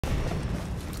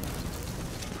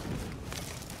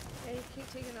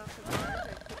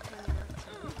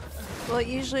Well,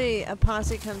 usually a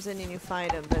posse comes in and you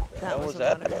fight them, but that What was wasn't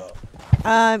that one of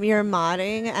about? it. You're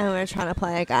modding, and we're trying to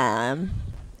play a game,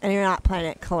 and you're not playing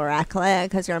it correctly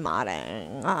because you're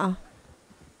modding.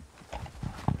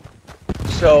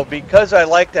 So, because I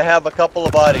like to have a couple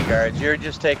of bodyguards, you're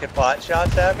just taking pot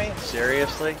shots at me?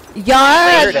 Seriously?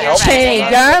 You're cheating.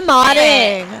 You're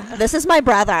modding. This is my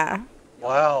brother.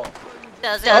 Wow.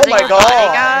 Does Oh my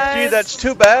god. Gee, that's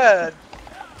too bad.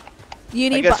 You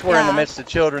need I guess we're in the midst of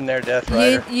children there, Death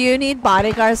Rider. You need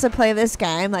bodyguards to play this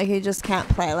game. Like, you just can't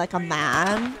play like a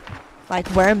man.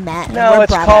 Like, we're men. No, we're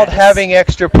it's brothers. called having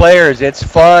extra players. It's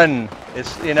fun.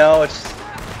 It's, you know, it's...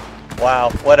 Wow,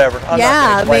 whatever. I'm yeah,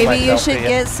 not gonna explain maybe you myself should to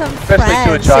get some Especially to a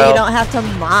friends so you child. don't have to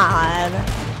mod.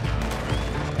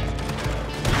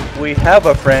 We have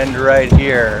a friend right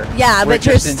here. Yeah, We're but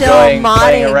you're just still enjoying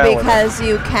playing modding around with because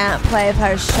you can't play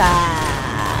per shot.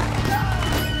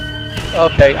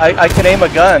 Okay, I can aim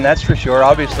a gun, that's for sure,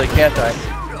 obviously, can't I?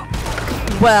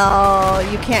 Well,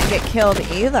 you can't get killed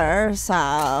either,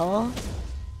 so...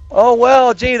 Oh,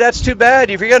 well, gee, that's too bad.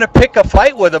 If you're going to pick a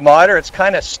fight with a modder, it's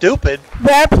kind of stupid.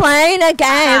 We're playing a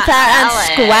game fair and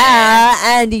square,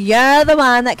 and you're the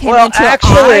one that came into our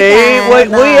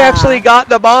game. We actually got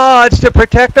the mods to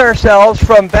protect ourselves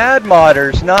from bad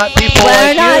modders, not people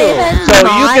like you. So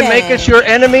you can make us your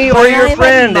enemy or your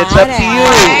friend. It's up to you.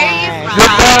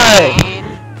 Goodbye.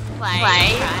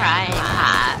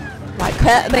 Like,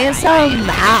 quit being so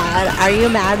mad. Are you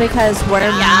mad because we're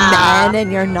men and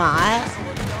you're not?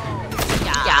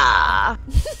 Yeah.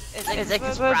 Is it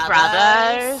because we're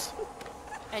brothers?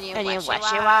 And you wish you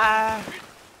are?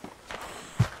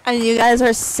 And you guys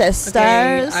are sisters?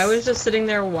 Okay, I was just sitting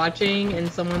there watching,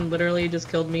 and someone literally just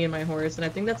killed me and my horse, and I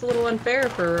think that's a little unfair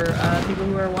for people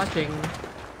who are watching.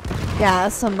 Yeah,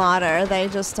 it's a modder. They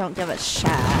just don't give a shit.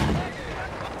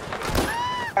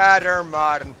 They're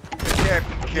modding.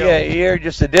 Yeah, you're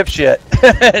just a dipshit.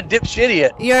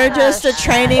 Dipshitiot. You're just a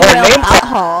training wheel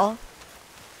butthole.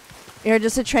 You're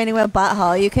just a training wheel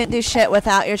butthole. You can't do shit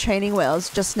without your training wheels.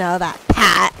 Just know that,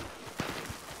 Pat.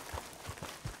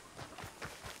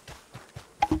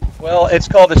 Well, it's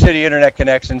called a shitty internet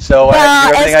connection, so I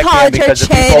have to do everything I can because of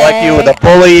cheating. people like you with a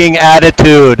bullying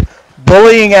attitude.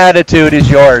 Bullying attitude is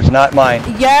yours, not mine.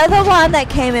 You're the one that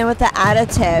came in with the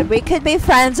attitude. We could be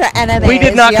friends or enemies. We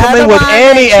did not come in with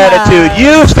any attitude.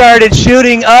 You started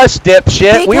shooting us,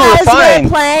 dipshit. We were fine. Because we're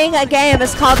playing a game.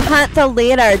 It's called Hunt the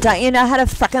Leader. Don't you know how to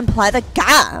fucking play the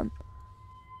game?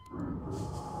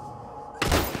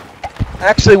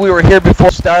 Actually, we were here before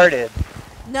it started.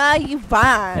 No, you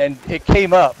weren't. And it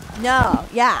came up. No,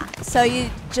 yeah. So you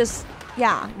just,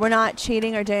 yeah. We're not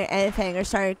cheating or doing anything or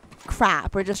starting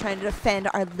crap. We're just trying to defend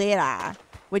our leader,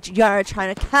 which you're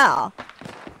trying to kill.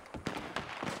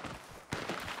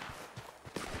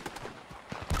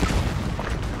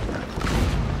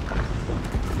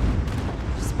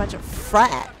 Just a bunch of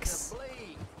fricks.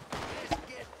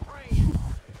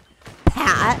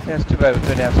 Pat. That's too bad we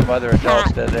couldn't have some other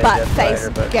adults today. Butt-face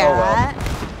Garrett. Oh well.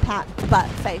 Pat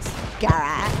Butt-face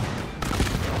Garrett.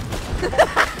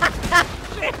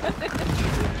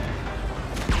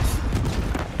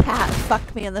 Pat,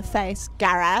 fuck me in the face,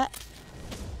 Garrett.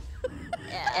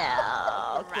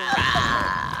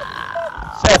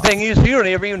 Sad thing is, you don't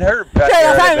even heard of Pat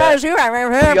Garrett. Too young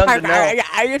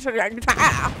to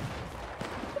know.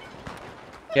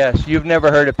 Yes, you've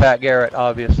never heard of Pat Garrett,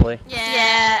 obviously.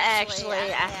 Yeah, actually,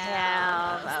 I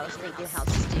have. I was thinking how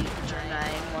stupid your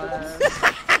name was.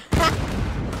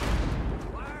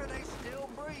 Why are they still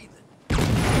breathing?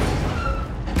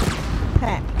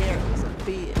 Pat Garrett was a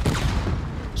bitch.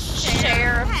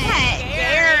 Sheriff Pat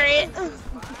Garrett.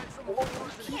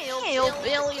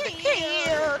 Hillbilly the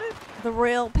Kid. The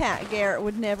real Pat Garrett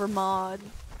would never mod.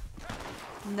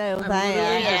 No,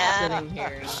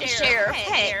 yeah. Sheriff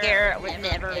Pat Garrett would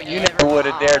never. You never would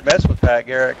have dared mess with Pat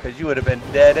Garrett because you would have been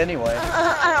dead anyway.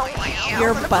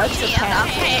 Your butt's a Pat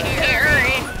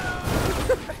Garrett.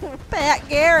 Pat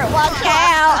Garrett, watch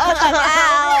out!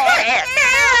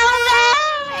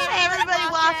 Everybody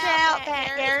watch out!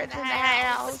 Pat Garrett's in the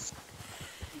house.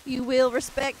 You will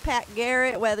respect Pat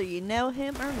Garrett whether you know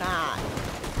him or not.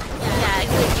 Yeah,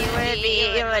 because you would be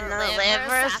in the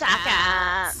liver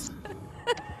suckers.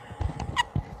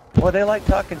 Well, they like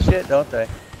talking shit, don't they?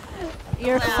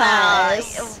 Your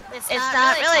face. It's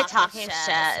not really talking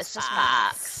shit, it's just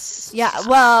facts. Yeah,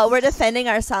 well, we're defending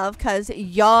ourselves because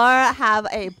y'all have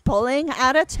a bullying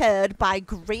attitude by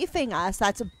griefing us.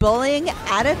 That's a bullying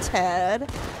attitude.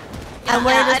 And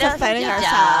we're just defending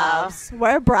ourselves.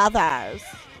 We're brothers.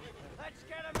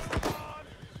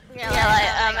 Yeah, like,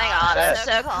 oh my god, that's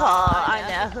so cool. I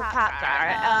know who Pat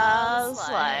Garrett is.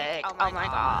 Like, oh my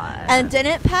god. And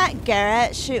didn't Pat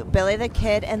Garrett shoot Billy the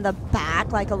Kid in the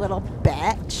back like a little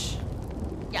bitch?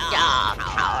 Yeah,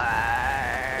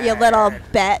 coward. You little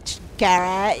bitch,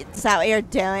 Garrett. Is that what you're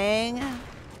doing?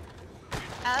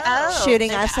 Oh,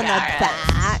 Shooting us in the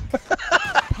back.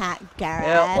 Pat Garrett.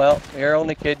 Yeah, well, you're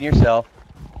only kidding yourself.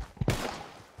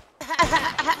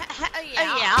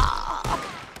 Yeah.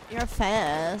 Your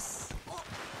face.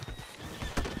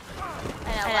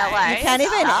 You You can't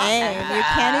even aim. You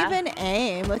can't even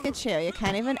aim. Look at you. You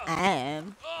can't even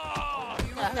aim.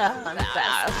 No,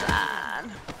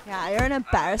 embarrassing. Yeah, you're an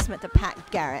embarrassment to Pat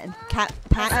Garrett. And Pat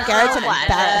Garrett's an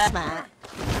embarrassment.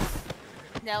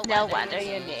 No wonder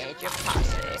you need your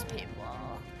posse.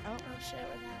 Oh shit,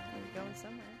 what happened? We're going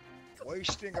somewhere.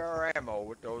 Wasting our ammo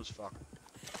with those fuckers.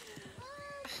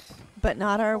 But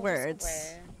not our words.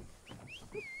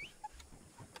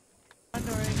 Oh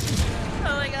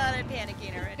my god, I'm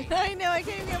panicking already. I know, I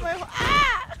can't get my.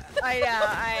 Ah! I know,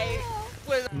 I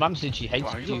was. Mum said she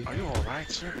hates you. Are you alright,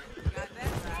 sir?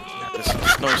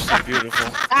 This noise is beautiful.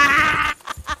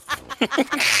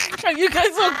 Are you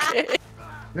guys okay?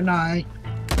 Good night.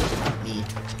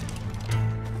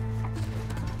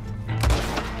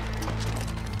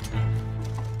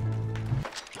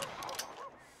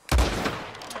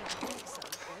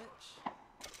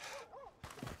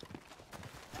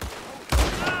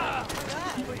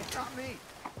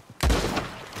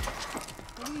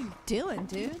 What are you doing,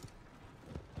 dude?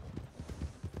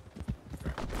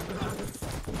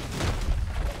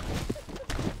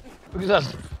 Look at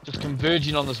us just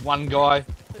converging on this one guy.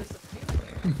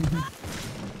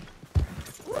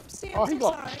 Whoopsie, Oh, I'm he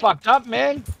so got sorry. fucked up,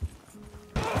 man.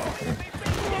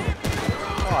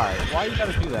 Why? Why you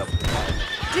gotta do that?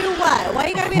 Do what? Why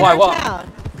you gotta be in Why, our what?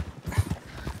 town?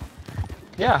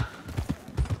 Yeah.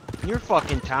 Your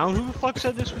fucking town? Who the fuck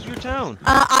said this was your town?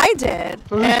 I did.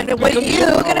 And what are you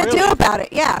gonna really? do about it?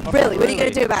 Yeah, Oh, really. What are you gonna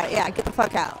really? do about it? Yeah, get the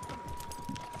fuck out.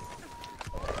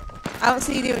 I don't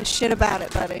see you doing shit about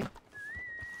it, buddy.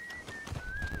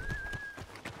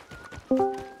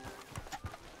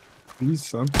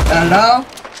 Hello?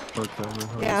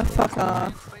 Yeah, fuck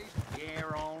off.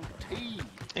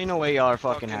 Ain't no way y'all are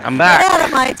fucking happy. I'm Get back. out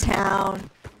of my town.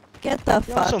 Get the Y'all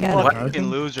fuck some out. fucking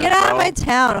losers, Get out bro. of my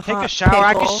town, Take hot a shower.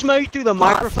 I pickle. can smell you through the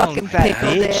Hot microphone, fucking fat pickle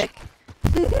bitch.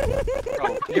 dick.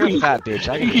 Bro, you're a fat bitch.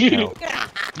 I can tell.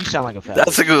 You sound like a fat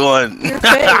That's bitch. a good one. Your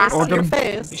face. Your You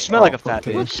face. smell like a fat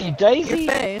bitch. Whoopsie daisy.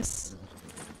 Your face.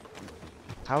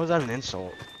 How is that an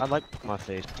insult? I like my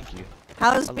face. Thank you.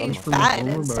 How is I being love my fat an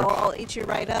insult? I'll eat you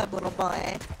right up, little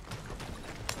boy.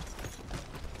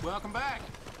 Welcome back.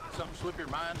 Something slip your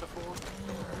mind before?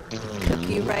 Cook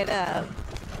you right up.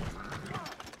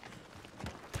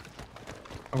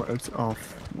 Oh, it's off.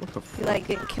 What the You like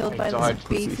getting killed by died. this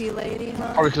beefy lady,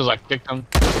 huh? Probably because I kicked him.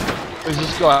 Who's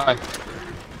this guy?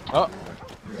 Oh.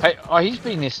 Hey, oh, he's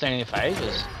been there standing there for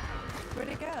ages. Where'd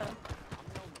he go?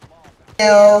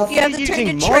 Hello. You have to turn your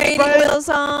Using training multiple- wheels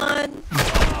on.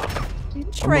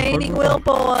 Training wheel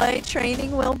boy.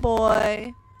 Training wheel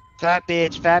boy. Fat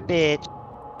bitch. Fat bitch.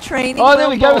 Training Oh, there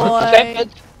we wheel go. boy.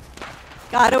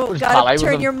 Gotta We'll just parlay with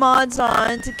turn them. your mods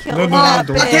on to kill No, no, that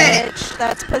no, don't. bitch.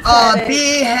 That's pathetic.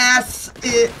 B has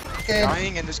it.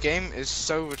 Dying in this game is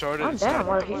so retarded. Oh it's damn, not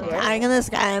what did he do? Dying in this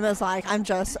game is like, I'm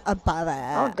just above it.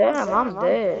 Oh damn, I'm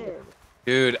dead.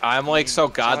 Dude, I'm like so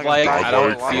godlike, I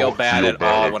don't feel bad at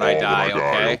all when I die,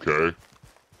 okay?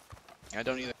 I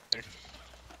don't either.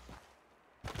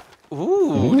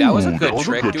 Ooh, that was a good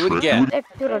trick. Do it again.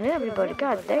 Execute on everybody,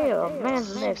 god damn.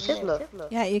 Man's the next Hitler.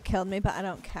 Yeah, you killed me, but I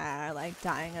don't care. Like,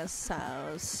 dying is so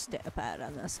stupid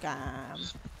in this game.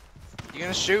 You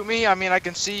gonna shoot me? I mean, I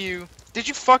can see you. Did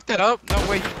you fuck that up? No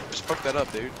way, you just fucked that up,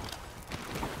 dude.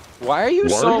 Why are you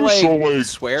so like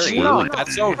sweary? No,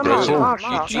 That's so come on, rude. come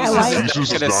on. Jesus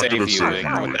is not gonna save you with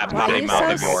that Why are big you mouth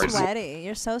so of yours. sweaty?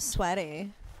 You're so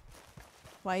sweaty.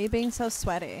 Why are you being so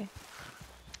sweaty?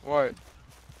 What?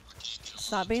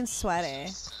 Stop being sweaty.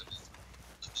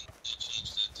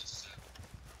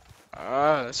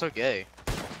 That's so gay.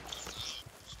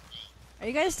 Are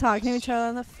you guys talking to each other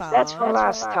on the phone? That's for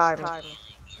last time.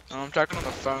 No, I'm talking on the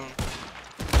phone.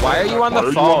 Why are you on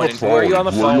the phone? And who are you on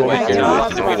the phone with? You're You on know,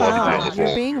 the phone.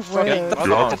 You're being Get the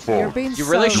rude. phone. You're being You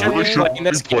really so shouldn't be rude. playing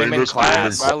this game in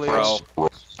class, bro.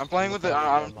 I'm playing with the.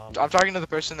 I'm talking to the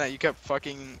person that you kept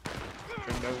fucking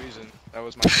for no reason. That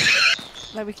was my phone.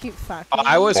 That we keep fucking.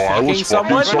 I was fucking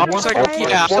someone? I was like,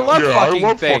 yeah, I love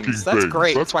fucking things. That's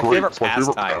great. It's my favorite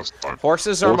pastime.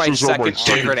 Horses are my second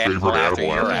favorite animal after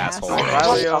your asshole.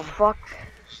 What the fuck?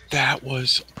 That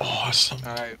was awesome.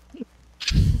 Alright.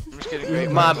 I'm just kidding. Wait,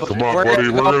 Come on, Come on, we're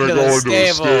buddy, gonna go into the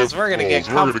stables. We're gonna get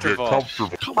comfortable. Come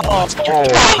Oh,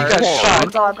 Oh,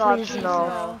 God, please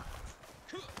no.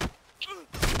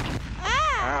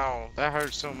 ow, that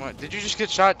hurt so much. Did you just get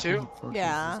shot too?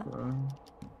 Yeah.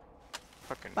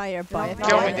 Fucking. By your boyfriend.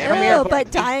 Kill me, damn it. Ew,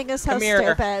 but dying is so Come here.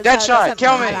 stupid. Dead so it shot, doesn't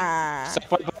kill me. matter.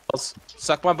 Suck my balls.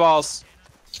 Suck my balls.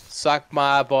 Suck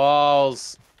my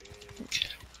balls.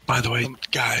 By the way,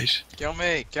 guys. Kill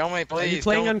me, please. Are you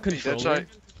playing kill on me. controller?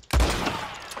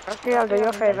 Okay, I'll do you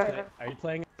a favor. Are you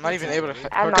playing? I'm not even able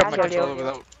to I'm hook up not my gonna do controller it.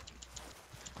 without.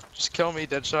 Just kill me,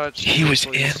 Deadshot. He was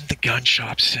in please. the gun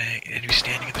shop saying, and he was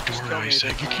standing in the doorway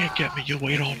saying, "You can't get me. You'll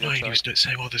wait all night." He was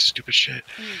saying all this stupid shit.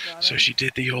 So she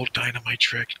did the old dynamite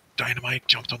trick. Dynamite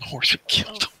jumped on the horse and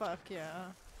killed him. Fuck yeah.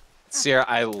 Sierra,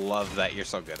 I love that you're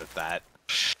so good at that.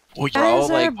 Well, You guys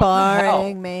like, are what the hell?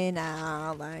 boring me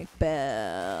now, like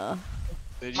Bill.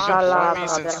 Dude, you've been playing me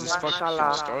since this fucking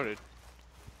shit started.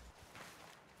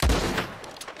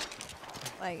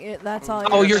 Like that's all.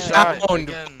 Oh, you're shot down.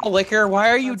 again. Liquor, why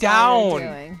are you That's all you're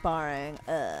down? doing, barring.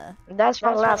 That's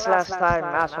from last time,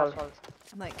 asshole.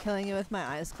 I'm like killing you with my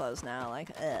eyes closed now, like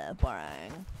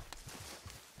boring.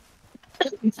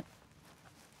 Did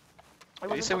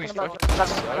you say we fucking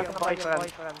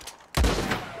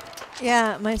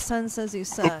Yeah, my son says you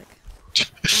suck.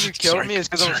 You killed me is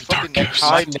because I was fucking My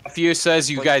high. nephew says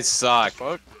you guys suck.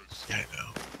 Fuck. Yeah, I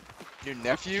know. Your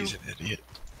nephew? He's an idiot.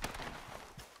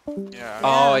 Yeah.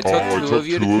 Oh, it took two of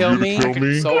you to kill me?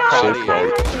 I'm so proud of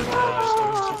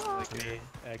you.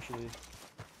 Actually.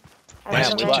 Why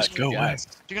didn't you just go away?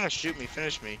 You're gonna shoot me,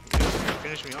 finish me. You're gonna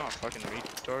finish me off, fucking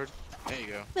retard. There you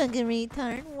go. Fucking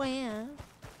retard. Wow.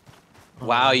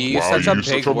 Wow, you used such a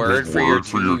big word for your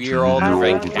 2-year-old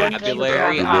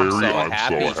vocabulary. I'm so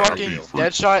happy for Fucking you.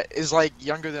 Deadshot is like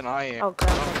younger than I am. Oh,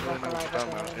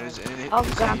 Grandpa's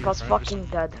Grandpa's fucking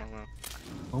dead.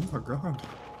 Oh my god.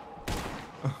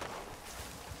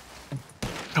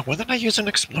 Now, when did I use an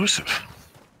explosive?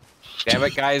 Damn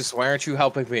it, guys, why aren't you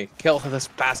helping me? Kill this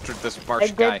bastard, this I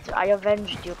marsh guy. did. I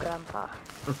avenged you, Grandpa.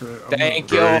 Okay,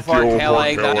 Thank you for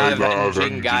killing the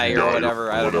avenging guy or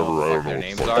whatever. I don't know what their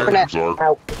names are.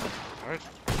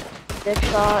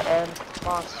 Deadshot and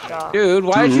Boss Shot. Dude,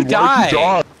 why did you die?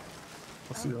 I'll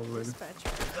see y'all later.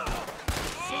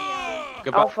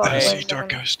 Goodbye. I see you, Dark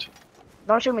Ghost.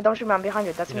 Don't shoot me, I'm behind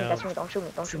you. That's me, that's me. Don't shoot me,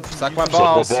 don't shoot me. Suck my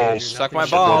balls. Suck my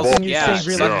balls. Yeah,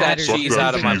 suck that cheese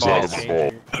out of my balls.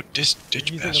 Oh, ditch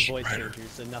Using the bastard voice rider. changer,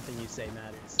 so nothing you say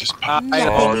matters. Just I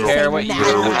don't care what you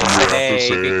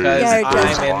say because You're I'm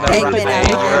just in the taking right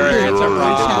it word. It's a over.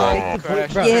 wrong.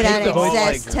 You don't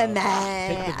exist to me.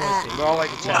 We're all like,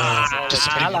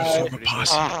 participating in a form of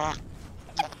posse.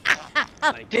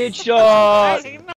 Deadshot!